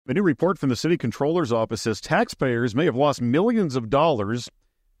A new report from the city controller's office says taxpayers may have lost millions of dollars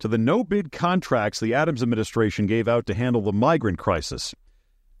to the no-bid contracts the Adams administration gave out to handle the migrant crisis.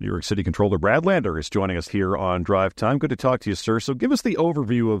 New York City Comptroller Brad Lander is joining us here on Drive Time. Good to talk to you, sir. So give us the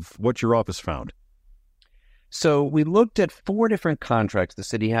overview of what your office found. So we looked at 4 different contracts the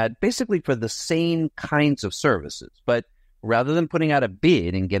city had, basically for the same kinds of services. But rather than putting out a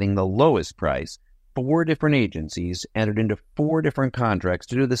bid and getting the lowest price, 4 different agencies entered into 4 different contracts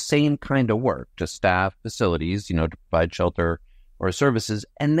to do the same kind of work, to staff facilities, to provide shelter or services.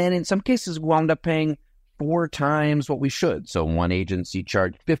 And then in some cases, we wound up paying 4 times what we should. So one agency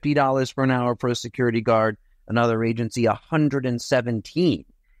charged $50 for an hour for a security guard, another agency $117.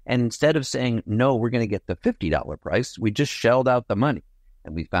 And instead of saying, no, we're going to get the $50 price, we just shelled out the money.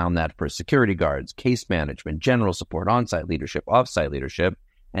 And we found that for security guards, case management, general support, on-site leadership, off-site leadership,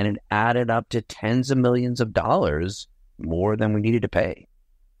 and it added up to tens of millions of dollars more than we needed to pay.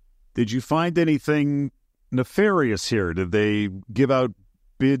 Did you find anything nefarious here? Did they give out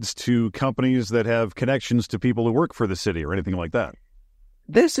bids to companies that have connections to people who work for the city or anything like that?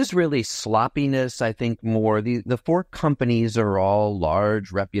 This is really sloppiness, I think, more. The 4 companies are all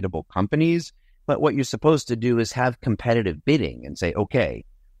large, reputable companies, but what you're supposed to do is have competitive bidding and say, okay,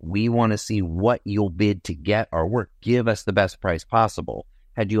 we want to see what you'll bid to get our work. Give us the best price possible.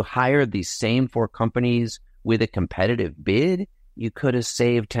 Had you hired these same 4 companies with a competitive bid, you could have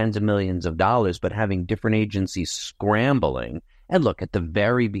saved tens of millions of dollars, but having different agencies scrambling. And look, at the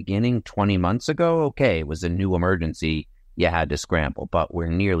very beginning, 20 months ago, okay, it was a new emergency. You had to scramble, but we're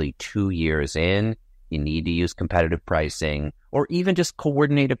nearly 2 years in. You need to use competitive pricing or even just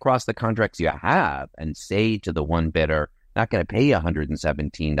coordinate across the contracts you have and say to the one bidder, not going to pay you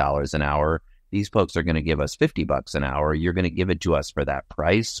 $117 an hour. These folks are going to give us $50 an hour. You're going to give it to us for that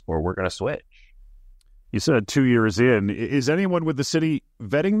price, or we're going to switch. You said 2 years in. Is anyone with the city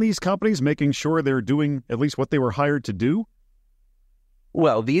vetting these companies, making sure they're doing at least what they were hired to do?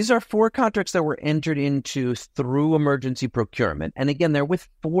 Well, these are 4 contracts that were entered into through emergency procurement. And again, they're with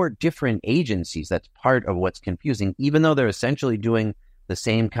 4 different agencies. That's part of what's confusing, even though they're essentially doing the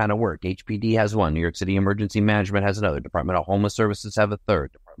same kind of work. HPD has one. New York City Emergency Management has another. Department of Homeless Services have a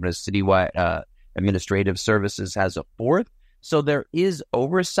third. Department of Citywide Administrative Services has a fourth. So there is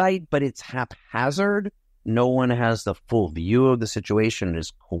oversight, but it's haphazard. No one has the full view of the situation,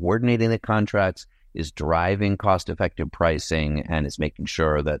 is coordinating the contracts, is driving cost-effective pricing, and is making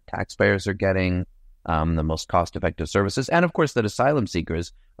sure that taxpayers are getting the most cost-effective services. And of course, that asylum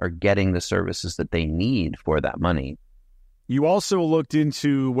seekers are getting the services that they need for that money. You also looked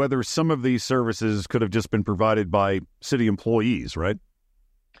into whether some of these services could have just been provided by city employees, right?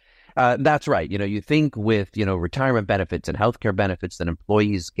 That's right. You think with, retirement benefits and healthcare benefits that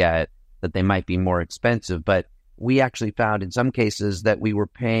employees get, that they might be more expensive. But we actually found in some cases that we were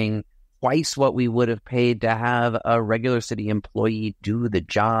paying twice what we would have paid to have a regular city employee do the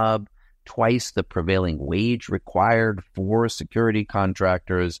job, twice the prevailing wage required for security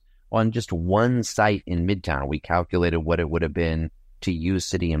contractors. On just one site in Midtown, we calculated what it would have been to use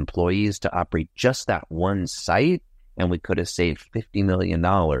city employees to operate just that one site, and we could have saved $50 million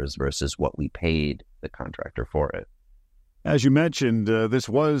versus what we paid the contractor for it. As you mentioned, this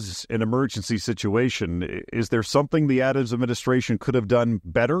was an emergency situation. Is there something the Adams administration could have done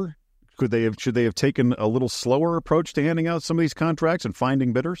better? Should they have taken a little slower approach to handing out some of these contracts and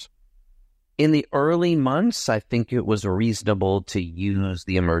finding bidders? In the early months, I think it was reasonable to use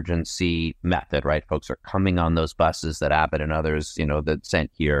the emergency method, right? Folks are coming on those buses that Abbott and others, that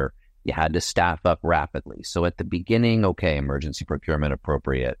sent here. You had to staff up rapidly. So at the beginning, okay, emergency procurement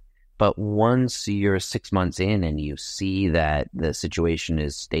appropriate. But once you're 6 months in and you see that the situation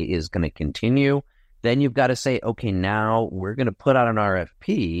is going to continue, then you've got to say, okay, now we're going to put out an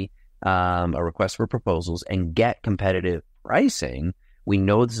RFP, a request for proposals, and get competitive pricing. We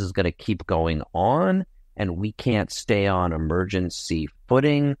know this is going to keep going on, and we can't stay on emergency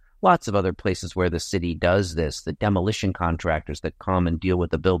footing. Lots of other places where the city does this, the demolition contractors that come and deal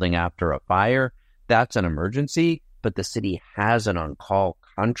with the building after a fire, that's an emergency, but the city has an on-call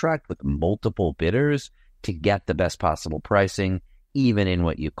contract with multiple bidders to get the best possible pricing, even in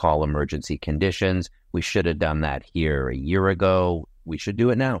what you call emergency conditions. We should have done that here a year ago. We should do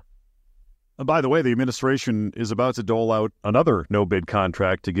it now. By the way, the administration is about to dole out another no-bid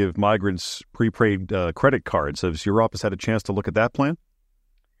contract to give migrants prepaid credit cards. Has your office had a chance to look at that plan?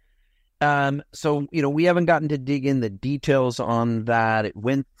 So, we haven't gotten to dig in the details on that. It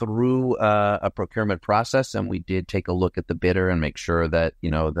went through a procurement process, and we did take a look at the bidder and make sure that,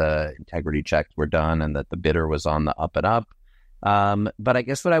 the integrity checks were done and that the bidder was on the up and up. But I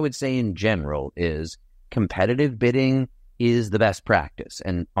guess what I would say in general is competitive bidding is the best practice.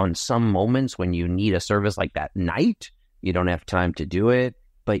 And on some moments when you need a service like that night, you don't have time to do it.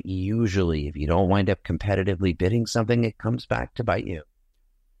 But usually, if you don't wind up competitively bidding something, it comes back to bite you.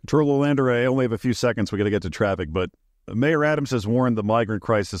 Comptroller Lander, I only have a few seconds. We got to get to traffic, but Mayor Adams has warned the migrant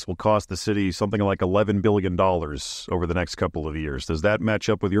crisis will cost the city something like $11 billion over the next couple of years. Does that match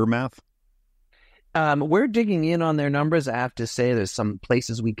up with your math? We're digging in on their numbers. I have to say there's some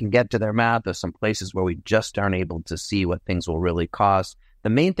places we can get to their math. There's some places where we just aren't able to see what things will really cost. The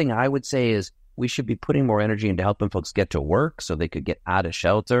main thing I would say is we should be putting more energy into helping folks get to work so they could get out of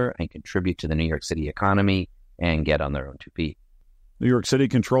shelter and contribute to the New York City economy and get on their own 2 feet. New York City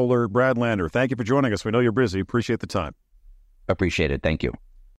Comptroller Brad Lander, thank you for joining us. We know you're busy. Appreciate the time. Appreciate it. Thank you.